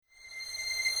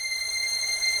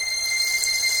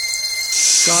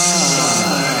Hi,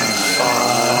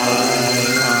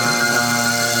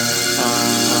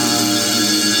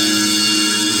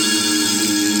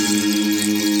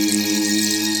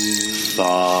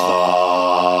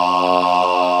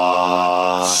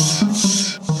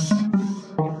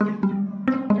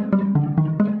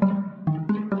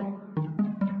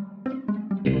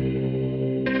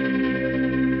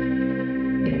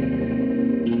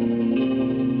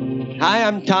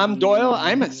 I'm Tom Doyle.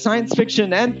 I'm a science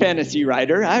fiction and fantasy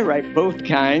writer. I write both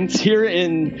kinds here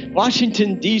in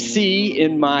Washington, D.C.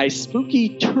 in my spooky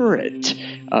turret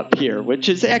up here, which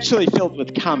is actually filled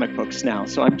with comic books now.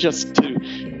 So I'm just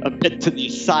a bit to the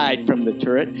side from the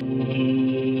turret.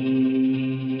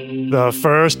 The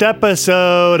first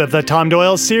episode of the Tom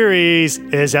Doyle series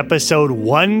is episode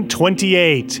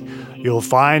 128. You'll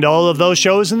find all of those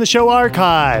shows in the show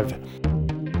archive.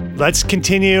 Let's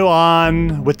continue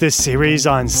on with this series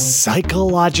on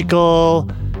psychological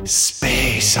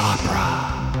space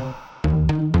opera.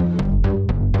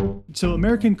 So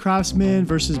American Craftsman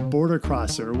versus Border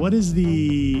Crosser. What is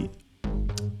the...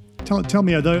 Tell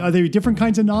me, are they different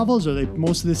kinds of novels? Are they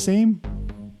mostly the same?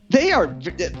 They are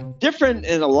different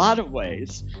in a lot of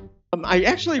ways. I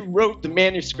actually wrote the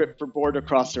manuscript for Border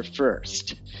Crosser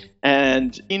first.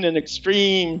 And in an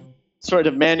extreme sort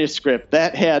of manuscript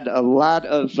that had a lot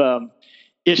of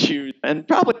issues, and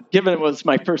probably given it was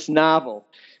my first novel,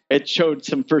 it showed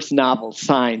some first novel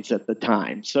signs at the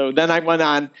time. So then I went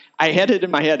on, I had it in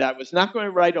my head, I was not going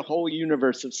to write a whole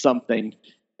universe of something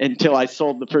until I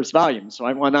sold the first volume. So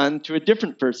I went on to a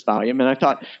different first volume, and I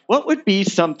thought, what would be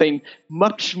something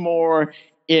much more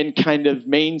in kind of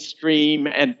mainstream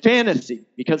and fantasy?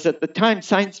 Because at the time,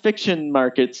 science fiction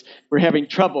markets were having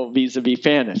trouble vis-a-vis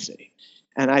fantasy.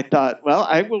 And I thought, well,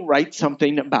 I will write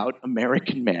something about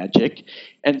American magic.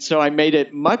 And so I made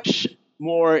it much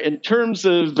more, in terms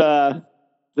of the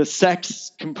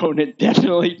sex component,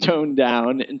 definitely toned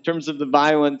down. In terms of the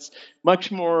violence, much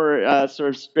more sort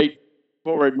of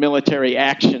straightforward military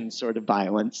action sort of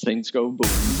violence. Things go boom.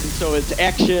 And so it's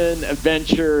action,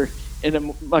 adventure, in a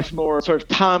much more sort of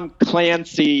Tom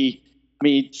Clancy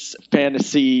meets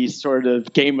fantasy, sort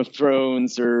of Game of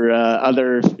Thrones or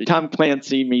other. Tom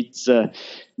Clancy meets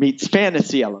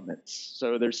fantasy elements.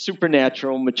 So there's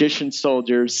supernatural, magician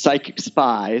soldiers, psychic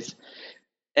spies.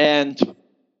 And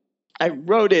I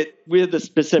wrote it with a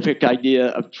specific idea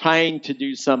of trying to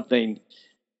do something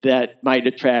that might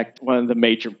attract one of the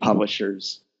major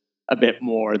publishers a bit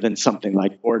more than something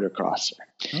like Border Crosser.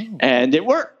 Oh. And it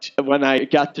worked. When I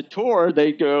got to tour,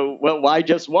 they go, well, why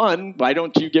just one? Why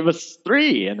don't you give us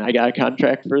 3? And I got a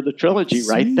contract for the trilogy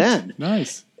right then.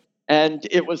 Nice. And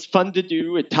it was fun to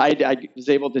do. I was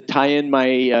able to tie in my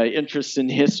interest in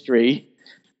history.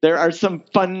 There are some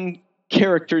fun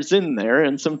characters in there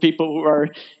and some people who are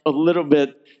a little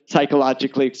bit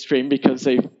psychologically extreme because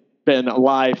they've been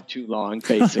alive too long,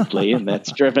 basically, and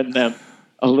that's driven them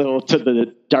a little to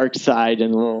the dark side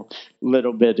and a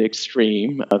little bit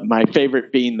extreme. My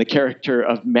favorite being the character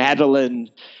of Madeline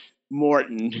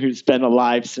Morton, who's been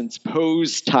alive since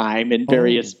Poe's time in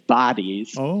various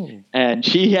bodies. Oh. And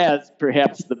she has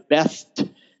perhaps the best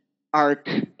arc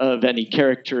of any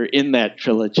character in that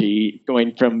trilogy,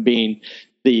 going from being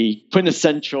the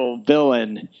quintessential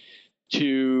villain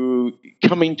to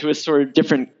coming to a sort of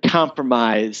different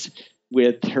compromise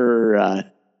with her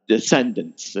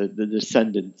descendants, the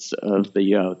descendants of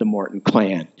the Morton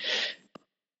clan.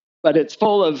 But it's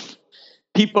full of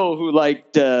people who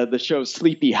liked the show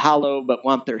Sleepy Hollow but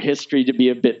want their history to be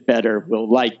a bit better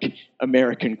will like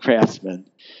American Craftsman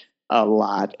a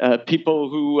lot. People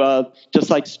who just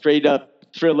like straight up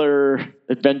thriller,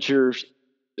 adventure,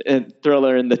 and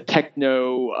thriller in the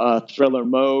techno thriller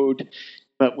mode,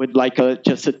 but would like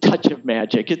just a touch of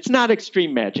magic. It's not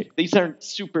extreme magic. These aren't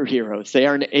superheroes. They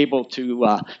aren't able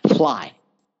to fly.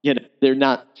 They're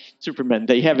not Supermen.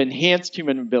 They have enhanced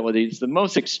human abilities. The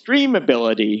most extreme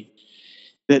ability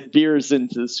that veers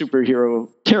into the superhero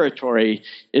territory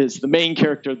is the main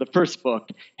character of the first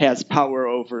book has power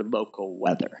over local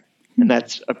weather. And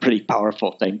that's a pretty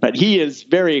powerful thing. But he is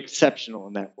very exceptional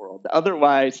in that world.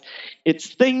 Otherwise,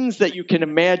 it's things that you can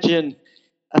imagine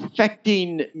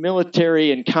affecting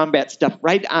military and combat stuff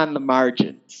right on the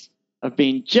margins of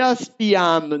being just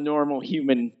beyond the normal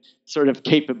human sort of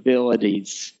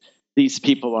capabilities these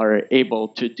people are able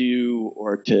to do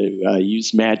or to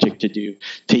use magic to do,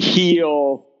 to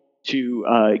heal, to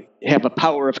have a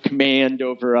power of command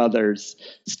over others,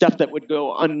 stuff that would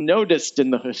go unnoticed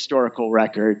in the historical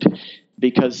record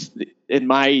because in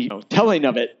my telling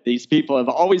of it, these people have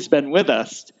always been with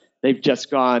us. They've just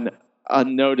gone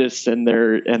unnoticed and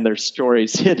their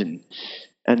stories hidden.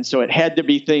 And so it had to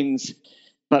be things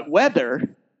But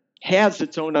weather has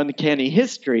its own uncanny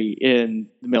history in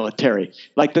the military.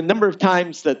 Like the number of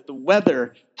times that the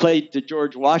weather played to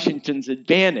George Washington's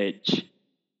advantage,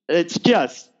 it's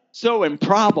just so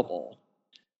improbable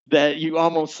that you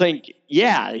almost think,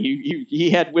 yeah, he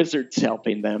had wizards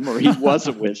helping them, or he was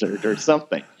a wizard or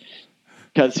something.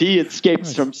 Because he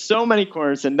escapes from so many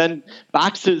corners and then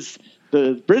boxes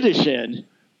the British in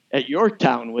at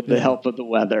Yorktown with the help of the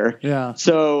weather. Yeah.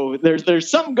 So there's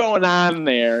something going on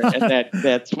there, and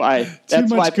that's why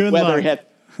the weather had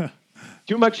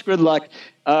too much good luck.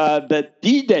 That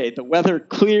D-Day, the weather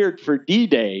cleared for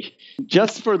D-Day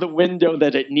just for the window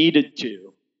that it needed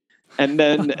to, and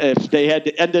then if they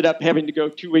ended up having to go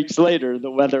 2 weeks later,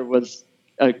 the weather was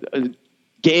a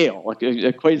gale,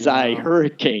 a quasi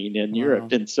hurricane in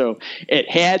Europe, and so it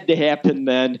had to happen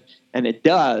then, and it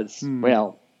does.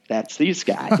 Well, that's these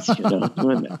guys,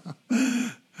 doing that.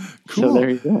 Cool. So there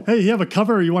you go. Hey, you have a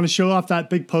cover. You want to show off that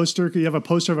big poster? You have a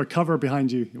poster of a cover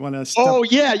behind you. You want to? Oh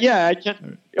yeah. I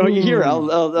can. Oh, here. I'll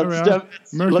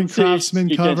American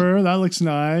Craftsman cover. That looks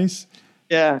nice.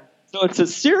 Yeah. So it's a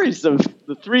series of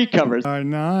the 3 covers. Oh,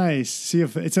 nice. See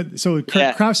if it's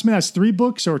Craftsman has 3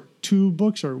 books or 2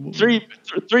 books or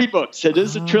 3 books. It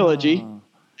is a trilogy.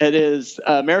 It is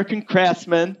American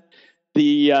Craftsman.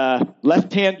 The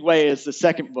Left Hand Way is the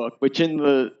second book, which in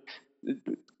the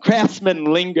craftsman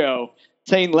lingo,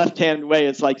 saying Left Hand Way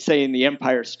is like saying The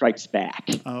Empire Strikes Back.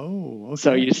 Oh, okay.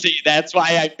 So you see, that's why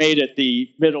I made it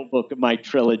the middle book of my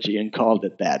trilogy and called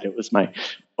it that. It was my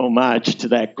homage to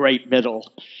that great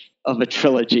middle of a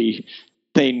trilogy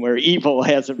thing where evil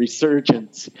has a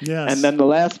resurgence. Yes. And then the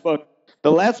last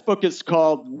book is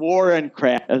called War and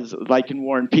Craft, as like in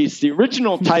War and Peace. The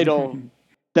original title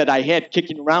that I had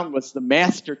kicking around was The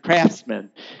Master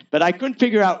Craftsman, but I couldn't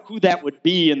figure out who that would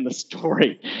be in the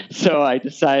story. So I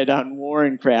decided on War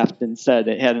and Craft instead.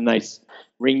 It had a nice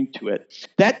ring to it.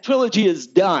 That trilogy is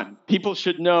done. People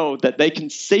should know that they can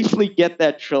safely get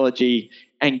that trilogy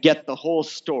and get the whole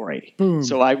story. Boom.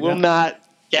 So I will not...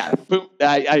 Yeah,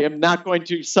 I am not going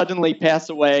to suddenly pass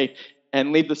away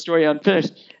and leave the story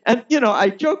unfinished. And, I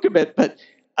joke a bit, but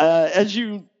as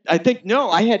you, I think, know,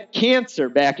 I had cancer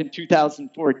back in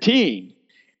 2014.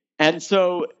 And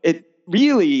so it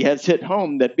really has hit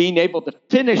home that being able to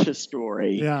finish a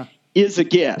story is a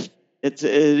gift. It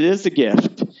is a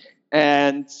gift.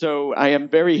 And so I am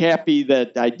very happy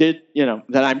that I did,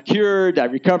 that I'm cured, I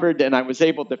recovered, and I was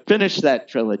able to finish that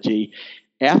trilogy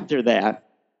after that.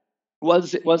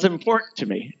 Was important to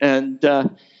me, and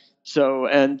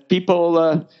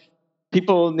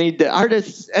people need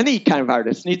artists, any kind of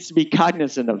artist needs to be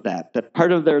cognizant of that. That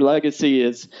part of their legacy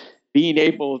is being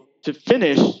able to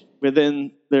finish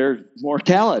within their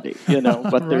mortality.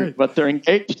 What they're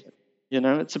engaged in.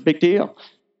 It's a big deal.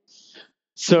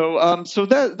 So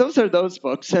those are those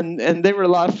books, and they were a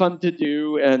lot of fun to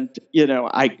do, and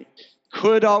I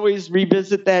could always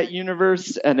revisit that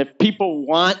universe, and if people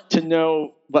want to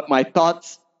know what my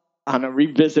thoughts on a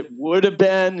revisit would have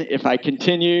been if I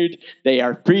continued, they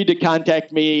are free to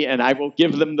contact me, and I will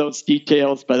give them those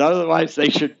details. But otherwise, they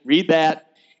should read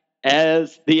that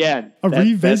as the end.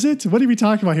 Revisit? What are we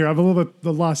talking about here? I'm a little bit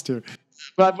lost here.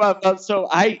 So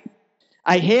I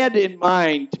had in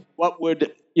mind what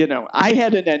would, I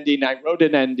had an ending. I wrote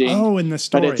an ending. Oh, in the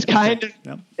story. But it's kind of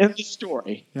in the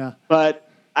story. Yeah.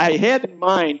 But I had in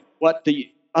mind what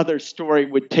the other story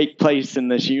would take place in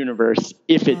this universe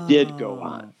if it did go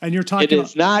on. And you're talking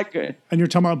is not good. And you're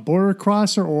talking about Border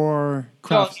Crosser or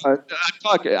Craftsman? No,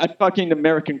 I'm talking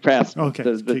American Craftsman. Okay.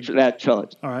 That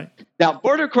trilogy. All right. Now,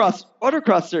 Border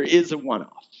Crosser is a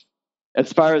one-off,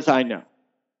 as far as I know.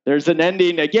 There's an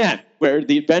ending again where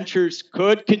the adventures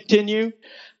could continue.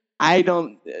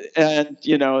 That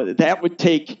would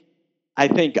take, I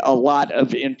think, a lot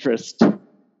of interest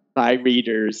by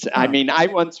readers. I mean, I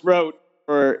once wrote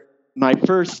for my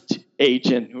first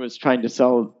agent who was trying to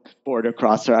sell Border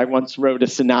Crosser, I once wrote a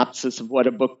synopsis of what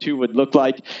a book 2 would look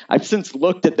like. I've since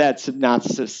looked at that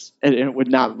synopsis, and it would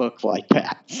not look like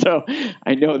that. So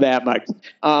I know that much.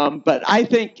 But I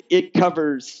think it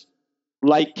covers,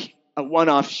 like a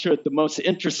one-off should, the most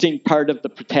interesting part of the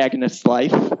protagonist's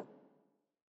life.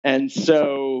 And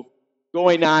so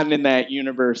going on in that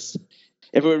universe,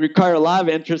 it would require a lot of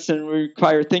interest and would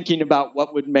require thinking about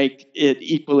what would make it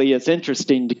equally as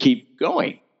interesting to keep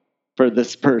going for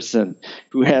this person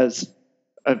who has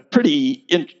a pretty,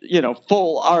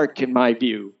 full arc, in my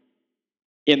view,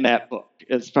 in that book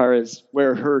as far as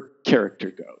where her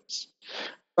character goes.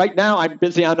 Right now, I'm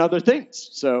busy on other things,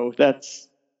 so that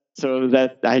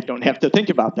I don't have to think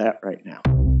about that right now.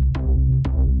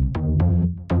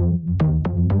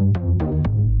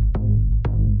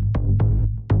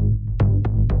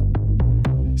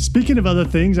 Speaking of other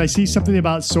things, I see something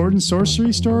about sword and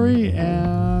sorcery story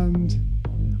and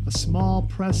a small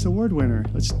press award winner.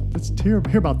 Let's hear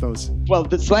about those. Well,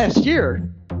 this last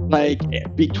year, like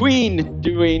between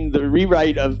doing the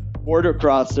rewrite of Border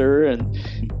Crosser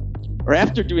or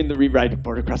after doing the rewrite of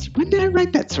Border Crosser, when did I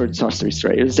write that sword and sorcery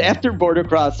story? It was after Border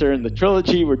Crosser and the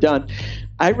trilogy were done.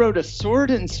 I wrote a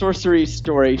sword and sorcery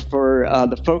story for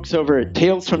the folks over at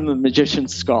Tales from the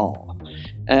Magician's Skull.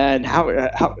 And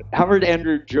Howard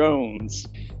Andrew Jones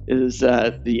is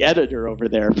the editor over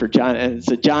there for John, and it's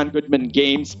a John Goodman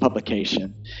Games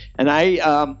publication. And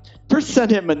I first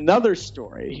sent him another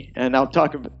story, and I'll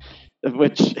talk about,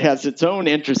 which has its own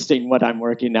interesting what I'm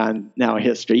working on now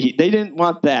history. They didn't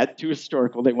want that too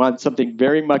historical. They wanted something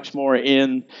very much more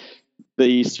in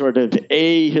the sort of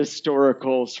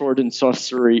ahistorical sword and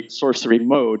sorcery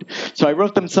mode. So I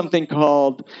wrote them something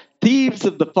called Thieves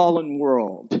of the Fallen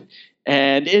World.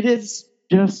 And it is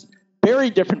just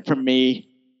very different from me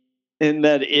in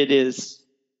that it is,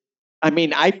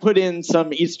 I put in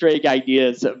some Easter egg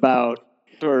ideas about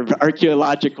sort of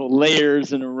archaeological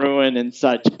layers in a ruin and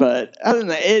such, but other than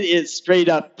that, it is straight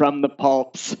up from the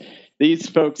pulps. These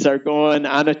folks are going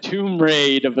on a tomb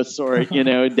raid of a sort,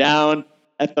 down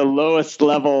at the lowest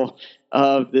level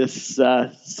of this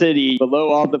city,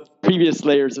 below all the previous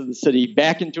layers of the city,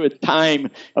 back into a time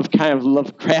of kind of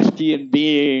Lovecraftian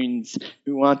beings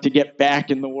who want to get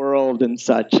back in the world and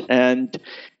such. And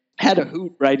had a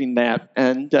hoot writing that.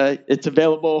 And it's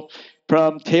available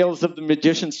from Tales of the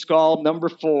Magician's Skull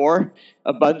 #4.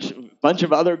 A bunch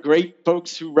of other great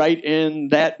folks who write in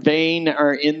that vein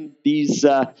are in these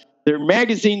they're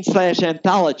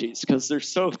magazine/anthologies because they're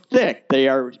so thick. They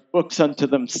are books unto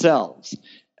themselves.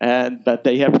 But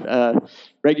they have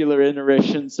regular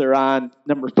iterations. They're on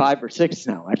 #5 or 6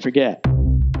 now. I forget.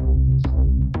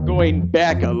 Going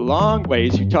back a long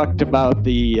ways, you talked about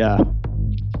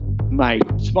my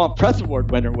small press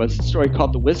award winner was a story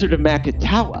called The Wizard of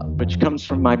Makatawa, which comes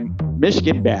from my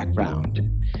Michigan background.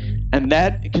 And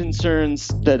that concerns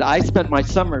that I spent my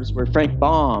summers where Frank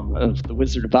Baum of The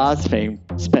Wizard of Oz fame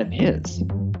spent his,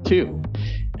 too.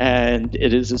 And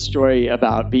it is a story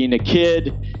about being a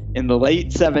kid in the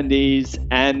late 70s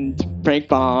and Frank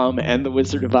Baum and The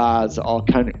Wizard of Oz all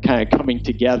kind of coming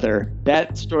together.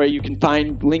 That story, you can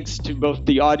find links to both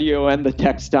the audio and the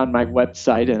text on my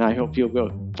website, and I hope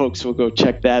folks will go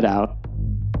check that out.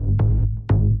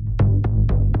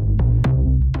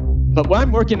 But what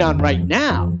I'm working on right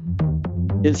now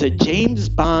is a James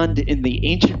Bond in the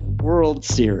Ancient World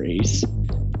series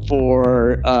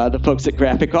for the folks at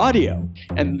Graphic Audio.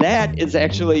 And that is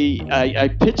actually, I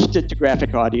pitched it to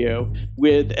Graphic Audio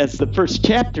with, as the first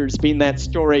chapters, being that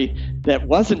story that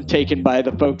wasn't taken by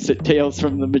the folks at Tales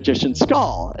from the Magician's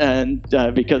Skull, and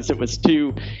because it was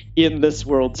too in this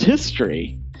world's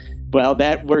history. Well,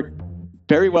 that worked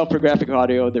very well for Graphic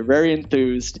Audio. They're very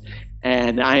enthused.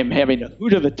 And I am having a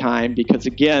hoot of a time because,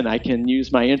 again, I can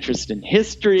use my interest in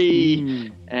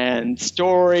history and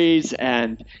stories,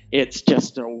 and it's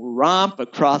just a romp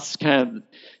across kind of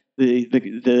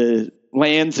the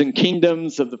lands and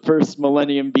kingdoms of the first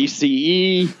millennium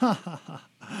BCE.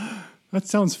 That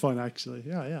sounds fun, actually.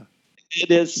 Yeah. It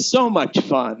is so much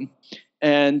fun.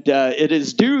 And it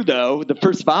is due, though, the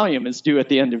first volume is due at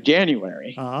the end of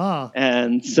January.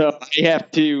 And so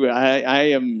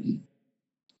I am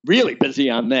really busy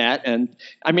on that. And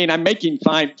I'm making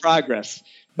fine progress,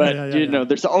 but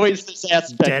there's always this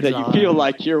aspect that you feel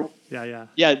like you're,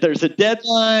 there's a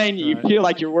deadline. You feel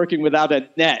like you're working without a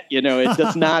net, it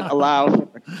does not allow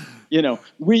for,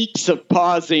 weeks of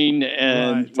pausing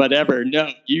and whatever.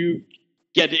 No, you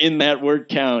get in that word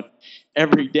count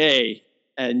every day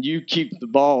and you keep the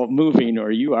ball moving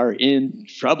or you are in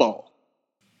trouble.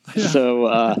 Yeah.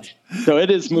 So it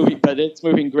is moving, but it's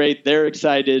moving great. They're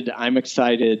excited. I'm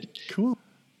excited. Cool.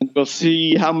 And we'll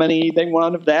see how many they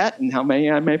want of that and how many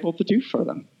I'm able to do for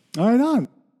them. All right, on.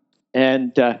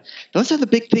 And those are the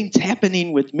big things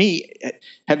happening with me.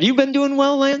 Have you been doing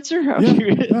well, Lancer?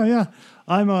 Yeah.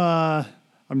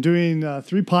 I'm doing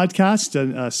 3 podcasts,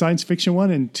 a science fiction one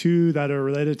and 2 that are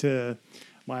related to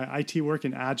my IT work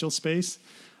in Agile space.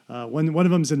 One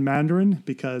of them is in Mandarin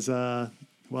because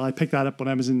I picked that up when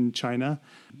I was in China.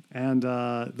 And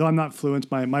though I'm not fluent,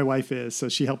 my wife is, so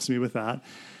she helps me with that.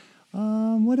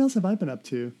 What else have I been up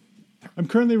to? I'm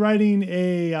currently writing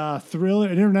a thriller,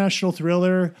 an international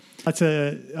thriller. That's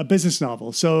a business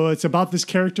novel. So it's about this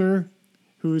character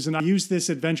I use this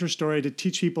adventure story to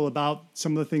teach people about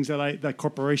some of the things that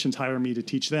corporations hire me to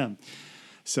teach them.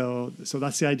 So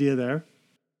that's the idea there.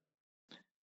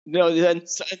 No, then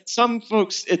some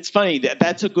folks, it's funny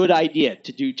that's a good idea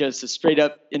to do just a straight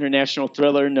up international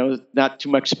thriller, no, not too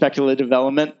much speculative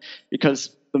element,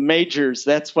 because the majors,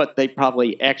 that's what they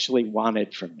probably actually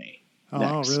wanted from me.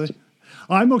 Oh, really?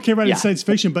 I'm okay writing science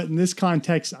fiction, but in this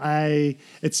context,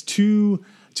 it's too.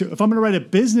 If I'm going to write a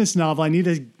business novel, I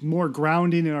need more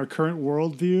grounding in our current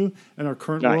worldview and our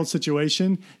current world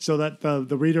situation, so that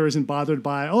the reader isn't bothered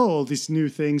by these new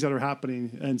things that are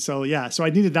happening. And so I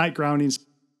needed that grounding.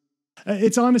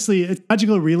 It's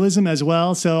magical realism as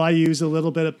well. So I use a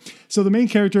little bit of. So the main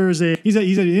character is he's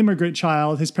an immigrant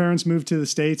child. His parents moved to the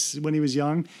States when he was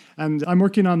young, and I'm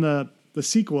working on the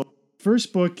sequel.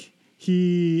 First book,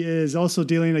 he is also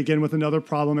dealing again with another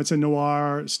problem. It's a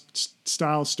noir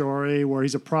style story where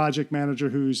he's a project manager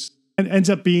and ends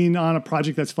up being on a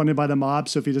project that's funded by the mob.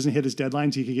 So if he doesn't hit his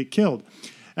deadlines, he could get killed.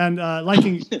 And like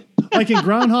in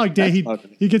Groundhog Day,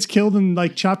 he gets killed in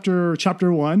like chapter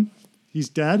 1. He's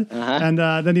dead, and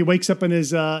then he wakes up in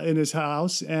his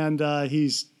house, and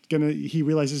he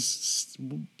realizes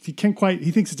he can't quite.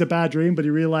 He thinks it's a bad dream, but he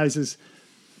realizes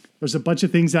there's a bunch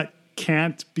of things that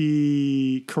can't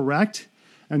be correct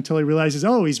until he realizes,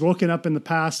 he's woken up in the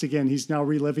past again. He's now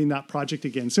reliving that project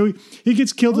again. So he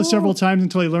gets killed several times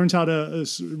until he learns how to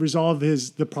resolve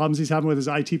the problems he's having with his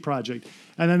IT project.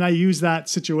 And then I use that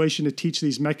situation to teach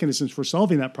these mechanisms for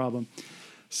solving that problem.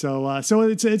 So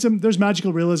there's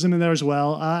magical realism in there as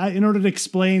well. In order to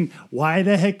explain why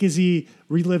the heck is he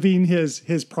reliving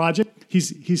his project,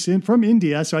 he's from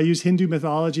India, so I use Hindu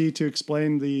mythology to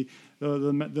explain the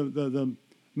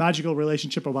magical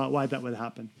relationship about why that would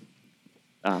happen.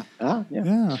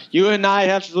 Yeah. You and I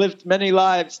have lived many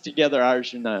lives together,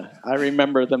 Arjuna. I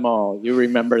remember them all. You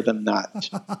remember them not.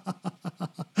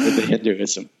 With the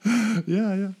Hinduism.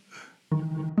 Yeah.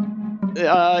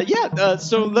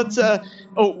 So let's.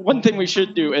 One thing we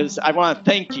should do is I want to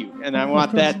thank you, and I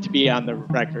want that to be on the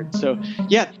record. So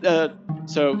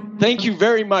so thank you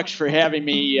very much for having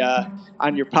me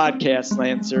on your podcast,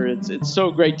 Lancer. It's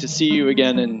so great to see you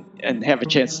again and have a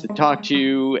chance to talk to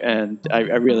you, and I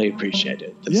really appreciate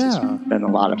it. This has been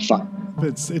a lot of fun.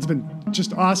 It's been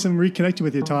just awesome reconnecting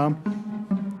with you, Tom.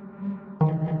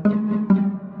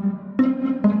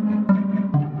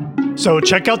 So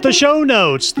check out the show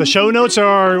notes. The show notes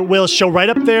will show right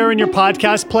up there in your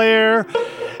podcast player,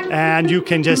 and you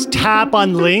can just tap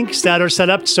on links that are set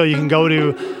up so you can go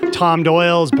to Tom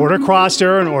Doyle's Border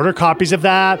Crosser and order copies of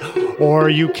that, or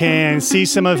you can see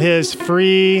some of his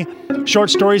free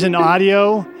short stories and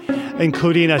audio,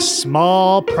 including a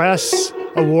small press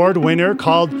award winner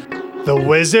called The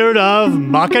Wizard of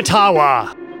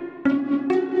Makatawa.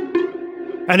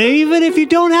 And even if you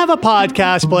don't have a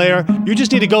podcast player, you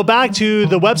just need to go back to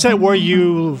the website where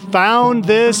you found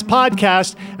this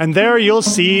podcast, and there you'll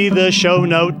see the show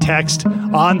note text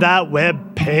on that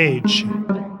web page.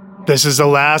 This is the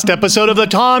last episode of the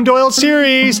Tom Doyle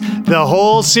series. The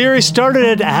whole series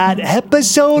started at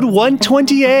episode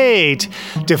 128.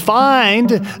 To find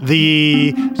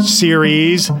the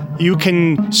series, you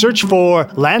can search for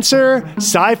Lancer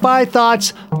Sci-Fi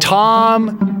Thoughts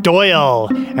Tom Doyle,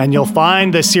 and you'll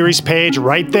find the series page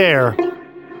right there.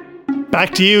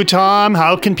 Back to you, Tom.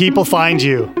 How can people find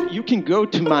you? You can go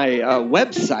to my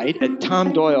website at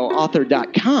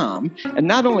tomdoyleauthor.com and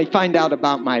not only find out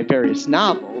about my various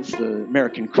novels, the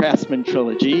American Craftsman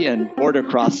trilogy and Border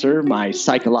Crosser, my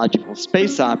psychological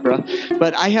space opera,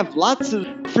 but I have lots of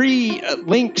free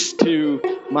links to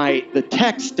the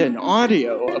text and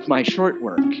audio of my short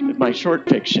work, of my short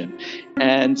fiction.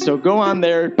 And so go on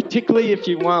there, particularly if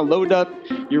you want to load up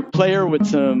your player with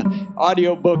some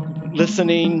audiobook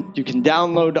listening. You can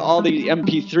download all the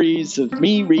MP3s of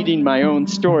me reading my own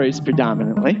stories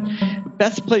predominantly. The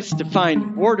best place to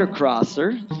find Border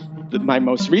Crosser, my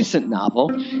most recent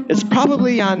novel, is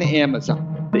probably on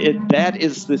Amazon. That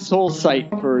is the sole site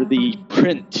for the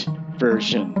print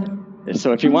version.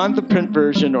 So if you want the print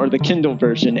version or the Kindle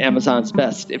version, Amazon's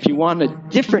best. If you want a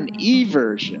different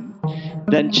e-version,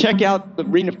 then check out the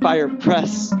Ring of Fire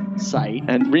Press site.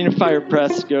 And Ring of Fire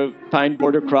Press, go find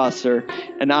Border Crosser,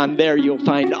 and on there you'll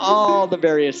find all the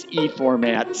various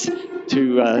e-formats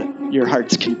to your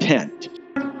heart's content.